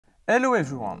Hello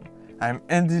everyone, I'm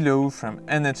Andy Lowe from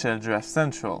NHL Draft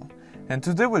Central, and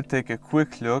today we'll take a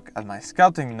quick look at my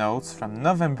scouting notes from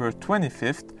November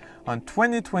 25th on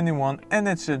 2021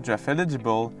 NHL Draft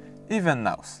eligible Evan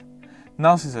Nause.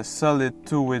 Nause is a solid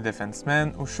two-way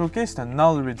defenseman who showcased an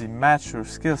already mature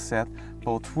skill set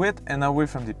both with and away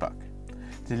from the puck.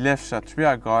 The left shot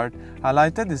rearguard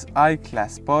highlighted his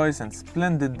high-class poise and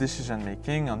splendid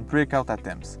decision-making on breakout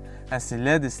attempts, as he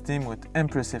led his team with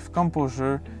impressive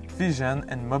composure, vision,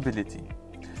 and mobility.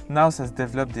 Nause has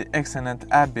developed the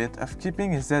excellent habit of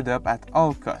keeping his head up at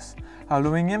all costs,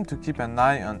 allowing him to keep an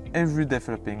eye on every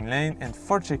developing lane and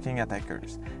forechecking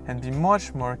attackers, and be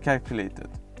much more calculated.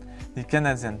 The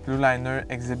Canadian blueliner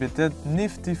exhibited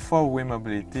nifty four-way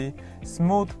mobility,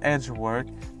 smooth edge work,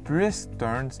 brisk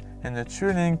turns, and a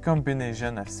thrilling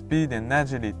combination of speed and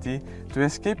agility to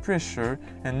escape pressure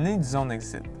and lead zone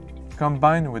exit.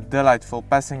 Combined with delightful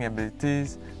passing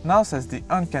abilities, Nause has the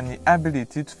uncanny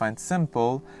ability to find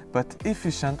simple but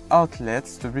efficient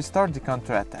outlets to restart the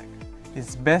counterattack,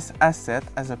 his best asset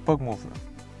as a puck mover.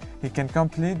 He can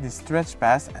complete the stretch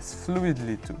pass as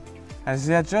fluidly too. As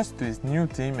he adjusts to his new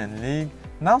team and league,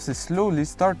 Nause is slowly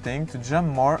starting to jump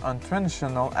more on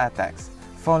transitional attacks,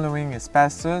 following his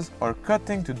passes or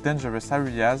cutting to dangerous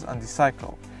areas on the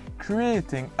cycle,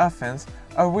 creating offense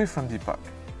away from the puck.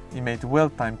 He made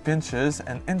well-timed pinches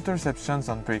and interceptions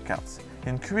on breakouts,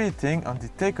 and creating on the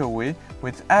takeaway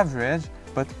with average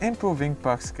but improving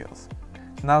puck skills.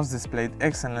 Nause displayed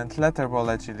excellent lateral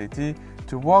agility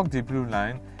to walk the blue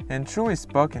line and throw his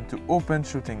puck into open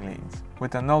shooting lanes.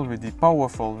 With an already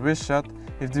powerful wrist shot,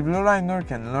 if the blueliner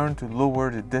can learn to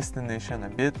lower the destination a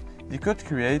bit, he could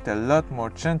create a lot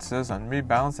more chances on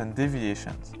rebounds and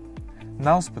deviations.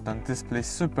 Nause put on display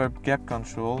superb gap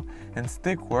control and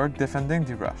stick work defending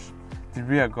the rush. The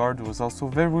rearguard was also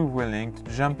very willing to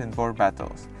jump in board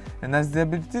battles, and has the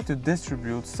ability to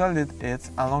distribute solid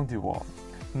hits along the wall.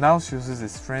 Nause uses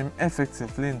his frame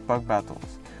effectively in puck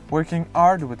battles, working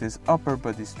hard with his upper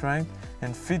body strength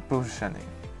and feet positioning.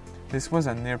 This was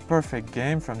a near-perfect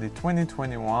game from the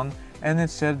 2021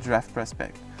 NHL Draft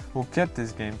prospect, who kept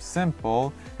his game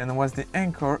simple and was the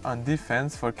anchor on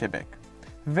defense for Quebec.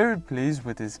 Very pleased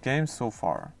with his game so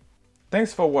far.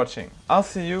 Thanks for watching. I'll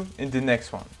see you in the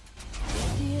next one.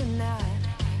 Ready or not,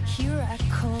 here I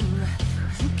come,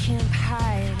 you can't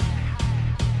hide.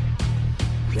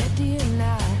 Ready or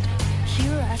not,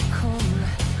 here I come,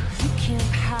 you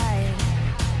can't hide.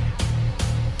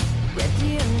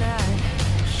 Ready or not,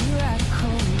 here I come.